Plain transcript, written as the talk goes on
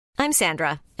I'm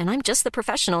Sandra, and I'm just the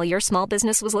professional your small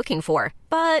business was looking for.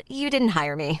 But you didn't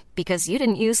hire me because you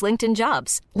didn't use LinkedIn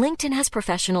Jobs. LinkedIn has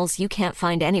professionals you can't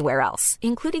find anywhere else,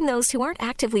 including those who aren't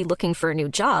actively looking for a new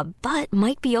job, but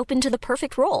might be open to the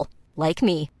perfect role, like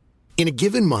me. In a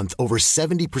given month, over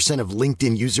 70% of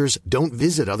LinkedIn users don't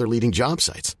visit other leading job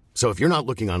sites. So if you're not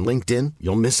looking on LinkedIn,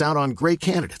 you'll miss out on great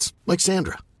candidates like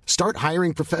Sandra. Start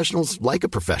hiring professionals like a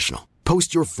professional.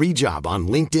 Post your free job on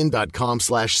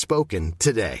linkedin.com/spoken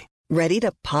today. Ready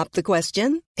to pop the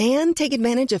question and take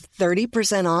advantage of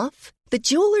 30% off? The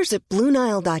jewelers at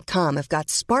BlueNile.com have got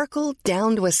sparkle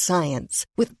down to a science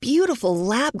with beautiful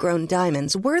lab-grown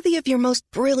diamonds worthy of your most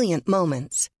brilliant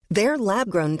moments. Their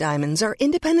lab-grown diamonds are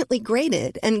independently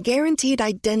graded and guaranteed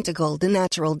identical to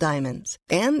natural diamonds.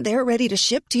 And they're ready to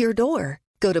ship to your door.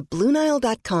 Go to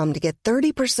BlueNile.com to get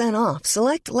 30% off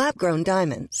select lab-grown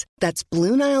diamonds. That's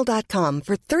BlueNile.com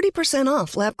for 30%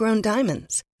 off lab-grown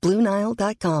diamonds.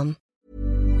 BlueNile.com.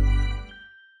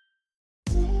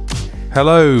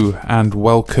 Hello and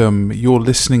welcome. You're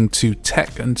listening to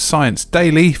Tech and Science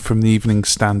Daily from the Evening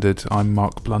Standard. I'm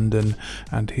Mark Blunden,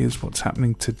 and here's what's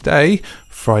happening today,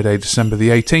 Friday, December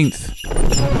the 18th.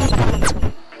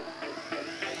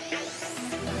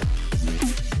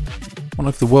 One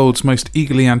of the world's most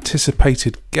eagerly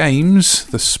anticipated games,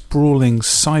 the sprawling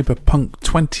Cyberpunk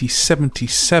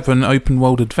 2077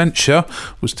 open-world adventure,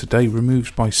 was today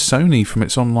removed by Sony from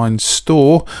its online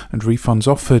store, and refunds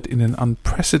offered in an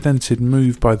unprecedented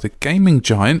move by the gaming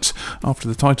giant after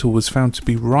the title was found to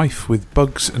be rife with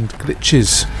bugs and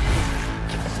glitches.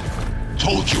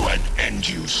 Told you I'd end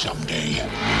you someday.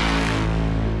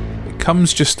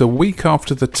 Comes just a week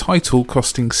after the title,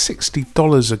 costing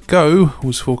 $60 a go,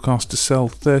 was forecast to sell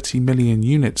 30 million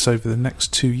units over the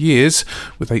next 2 years,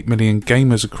 with 8 million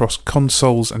gamers across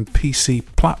consoles and PC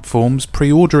platforms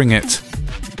pre-ordering it.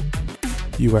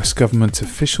 US government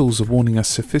officials are warning a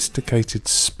sophisticated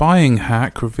spying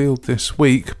hack revealed this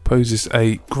week poses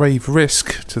a grave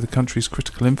risk to the country's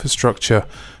critical infrastructure.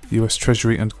 The US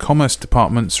Treasury and Commerce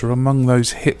departments are among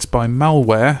those hit by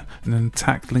malware in an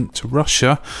attack linked to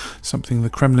Russia, something the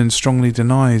Kremlin strongly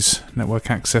denies. Network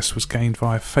access was gained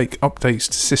via fake updates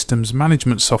to systems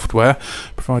management software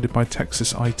provided by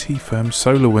Texas IT firm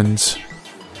SolarWinds.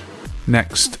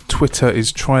 Next, Twitter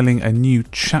is trialling a new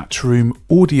chat room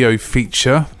audio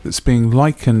feature that's being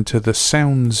likened to the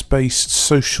sounds-based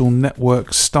social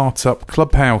network startup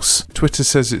Clubhouse. Twitter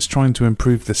says it's trying to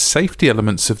improve the safety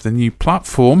elements of the new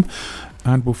platform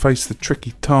and will face the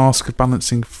tricky task of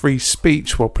balancing free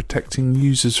speech while protecting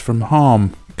users from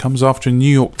harm. It comes after a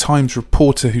New York Times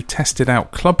reporter who tested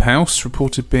out Clubhouse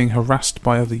reported being harassed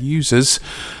by other users,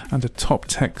 and a top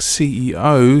tech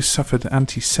CEO suffered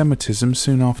anti-Semitism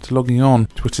soon after logging on.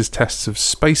 Twitter's tests of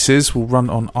Spaces will run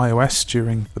on iOS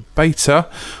during the beta,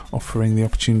 offering the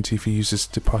opportunity for users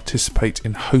to participate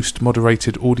in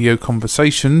host-moderated audio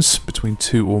conversations between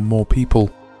 2 or more people.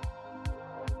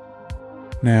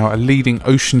 Now, a leading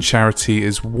ocean charity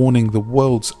is warning the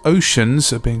world's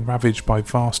oceans are being ravaged by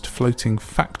vast floating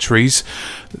factories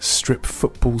that strip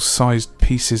football-sized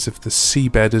pieces of the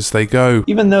seabed as they go.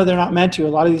 Even though they're not meant to, a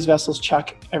lot of these vessels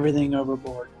chuck everything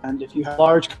overboard. And if you have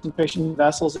large concentration of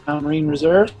vessels in a marine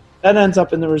reserve, that ends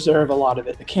up in the reserve, a lot of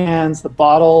it. The cans, the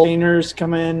bottle containers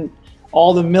come in,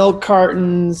 all the milk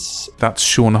cartons. That's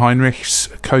Sean Heinrichs,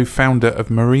 co-founder of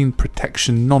marine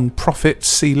protection non-profit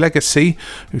Sea Legacy,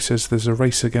 who says there's a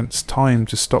race against time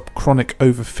to stop chronic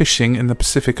overfishing in the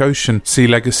Pacific Ocean. Sea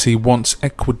Legacy wants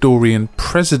Ecuadorian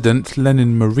President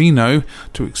Lenin Moreno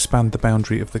to expand the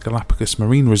boundary of the Galapagos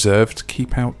Marine Reserve to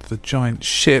keep out the giant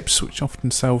ships which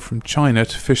often sail from China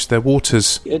to fish their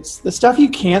waters. It's the stuff you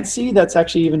can't see that's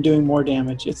actually even doing more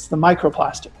damage. It's the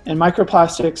microplastic. And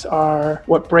microplastics are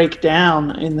what break down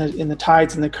in the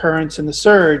tides and the currents and the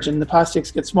surge, and the plastics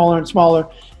get smaller and smaller.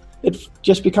 It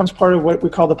just becomes part of what we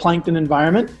call the plankton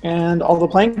environment, and all the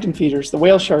plankton feeders, the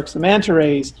whale sharks, the manta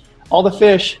rays, all the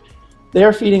fish,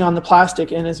 they're feeding on the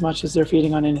plastic in as much as they're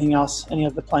feeding on anything else, any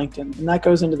of the plankton. And that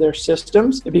goes into their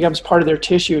systems. It becomes part of their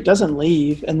tissue. It doesn't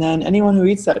leave. And then anyone who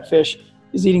eats that fish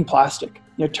is eating plastic.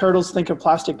 You know, turtles think of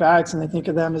plastic bags and they think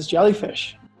of them as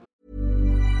jellyfish.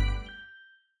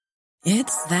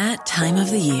 It's that time of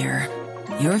the year.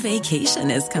 Your vacation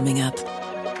is coming up.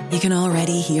 You can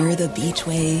already hear the beach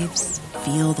waves,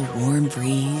 feel the warm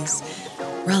breeze,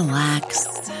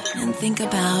 relax, and think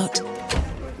about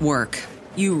work.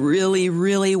 You really,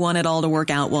 really want it all to work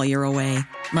out while you're away.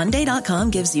 Monday.com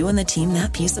gives you and the team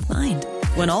that peace of mind.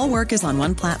 When all work is on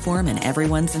one platform and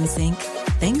everyone's in sync,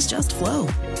 things just flow.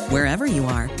 Wherever you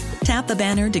are, tap the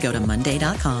banner to go to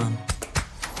Monday.com.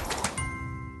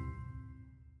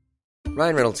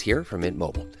 Ryan Reynolds here from Mint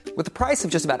Mobile. With the price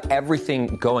of just about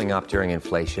everything going up during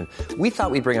inflation, we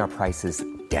thought we'd bring our prices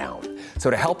down. So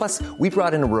to help us, we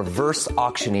brought in a reverse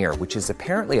auctioneer, which is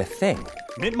apparently a thing.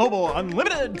 Mint Mobile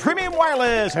Unlimited Premium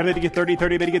Wireless. How to get 30,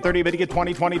 30, bit to get 30, bit to get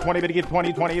 20, 20, 20, bit to get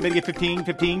 20, 20, bit to get 15,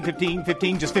 15, 15,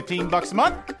 15, just $15 a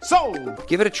month? Sold!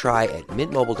 Give it a try at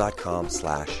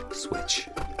mintmobile.com/switch.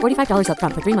 $45 up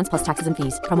front for 3 months plus taxes and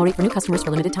fees. Promo rate for new customers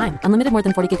for limited time. Unlimited more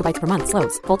than 40 gigabytes per month.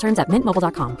 Slows full terms at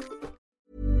mintmobile.com.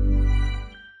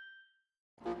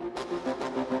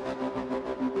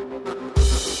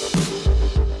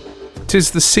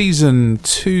 "'Tis the season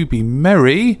to be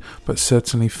merry, but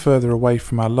certainly further away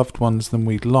from our loved ones than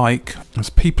we'd like, as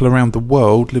people around the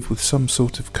world live with some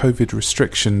sort of COVID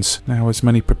restrictions. Now, as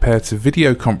many prepare to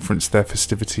video conference their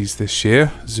festivities this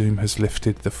year, Zoom has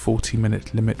lifted the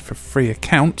 40-minute limit for free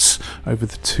accounts over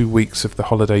the 2 weeks of the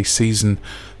holiday season.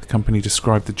 The company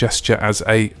described the gesture as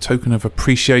a token of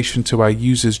appreciation to our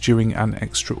users during an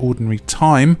extraordinary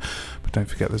time. But don't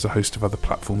forget there's a host of other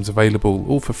platforms available,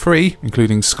 all for free,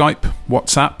 including Skype,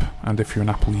 WhatsApp, and if you're an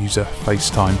Apple user,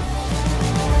 FaceTime.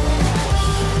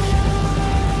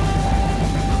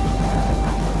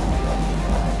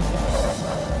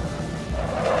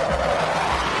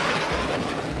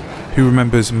 Who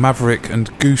remembers Maverick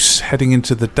and Goose heading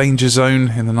into the danger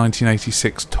zone in the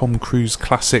 1986 Tom Cruise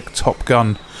classic Top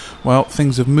Gun? Well,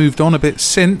 things have moved on a bit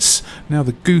since. Now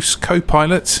the Goose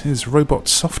co-pilot is robot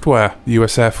software. The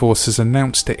US Air Force has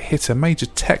announced it hit a major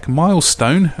tech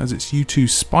milestone as its U-2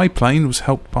 spy plane was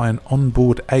helped by an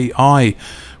onboard AI,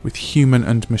 with human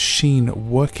and machine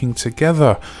working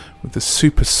together, with the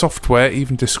super software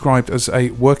even described as a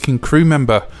working crew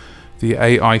member. The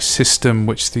AI system,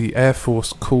 which the Air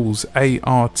Force calls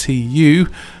ARTU,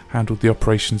 handled the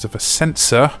operations of a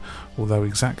sensor, although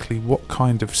exactly what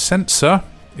kind of sensor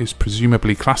is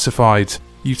presumably classified.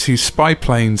 U-2 spy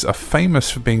planes are famous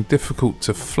for being difficult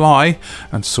to fly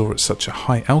and soar at such a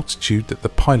high altitude that the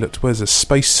pilot wears a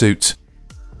spacesuit.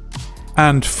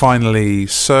 And finally,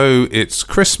 so it's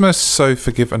Christmas, so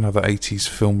forgive another 80s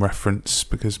film reference,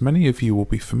 because many of you will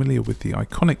be familiar with the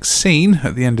iconic scene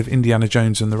at the end of Indiana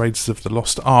Jones and the Raiders of the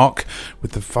Lost Ark,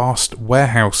 with the vast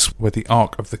warehouse where the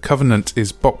Ark of the Covenant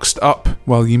is boxed up.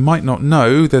 While you might not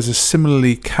know, there's a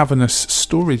similarly cavernous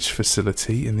storage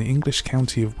facility in the English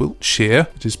county of Wiltshire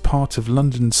that is part of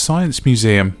London's Science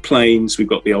Museum. Planes, we've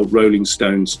got the old Rolling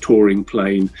Stones touring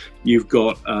plane, you've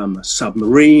got a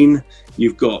submarine,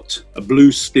 you've got a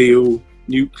blue steel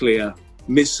nuclear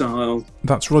missile.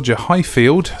 That's Roger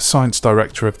Highfield, Science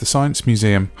Director of the Science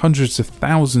Museum. Hundreds of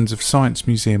thousands of Science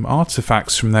Museum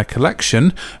artefacts from their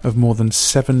collection of more than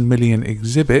 7 million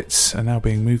exhibits are now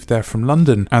being moved there from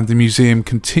London, and the museum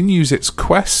continues its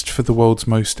quest for the world's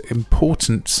most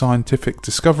important scientific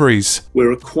discoveries.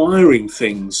 We're acquiring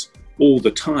things all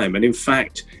the time, and in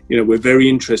fact, we're very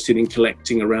interested in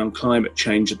collecting around climate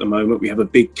change at the moment. We have a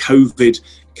big COVID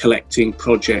collecting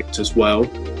project as well.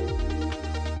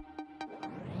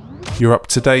 You're up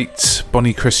to date.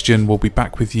 Bonnie Christian will be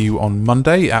back with you on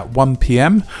Monday at 1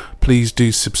 p.m. Please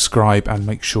do subscribe and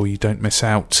make sure you don't miss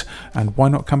out. And why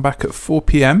not come back at 4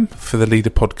 p.m. for the Leader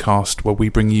podcast, where we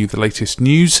bring you the latest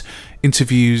news,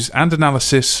 interviews and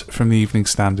analysis from the Evening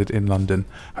Standard in London.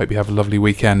 Hope you have a lovely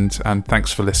weekend, and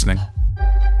thanks for listening.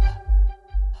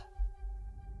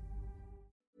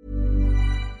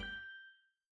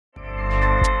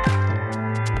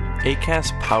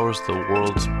 Acast powers the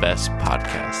world's best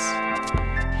podcasts.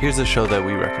 Here's a show that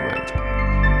we recommend.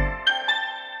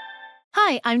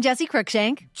 Hi, I'm Jessie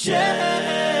Cruikshank. Jessie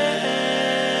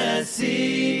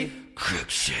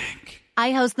Cruikshank.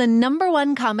 I host the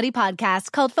 #1 comedy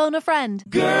podcast called Phone a Friend.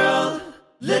 Girl,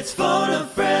 let's phone a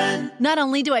friend. Not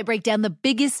only do I break down the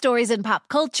biggest stories in pop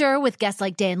culture with guests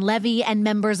like Dan Levy and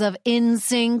members of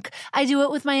NSYNC, I do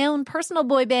it with my own personal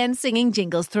boy band singing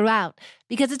jingles throughout.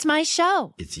 Because it's my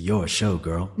show. It's your show,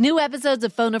 girl. New episodes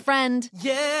of Phone a Friend.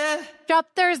 Yeah. Drop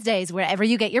Thursdays wherever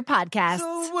you get your podcasts.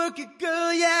 So work it,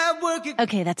 girl, yeah, work it.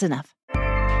 Okay, that's enough.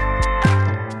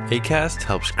 Acast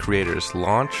helps creators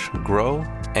launch, grow,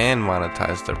 and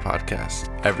monetize their podcasts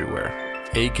everywhere.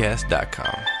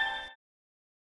 Acast.com.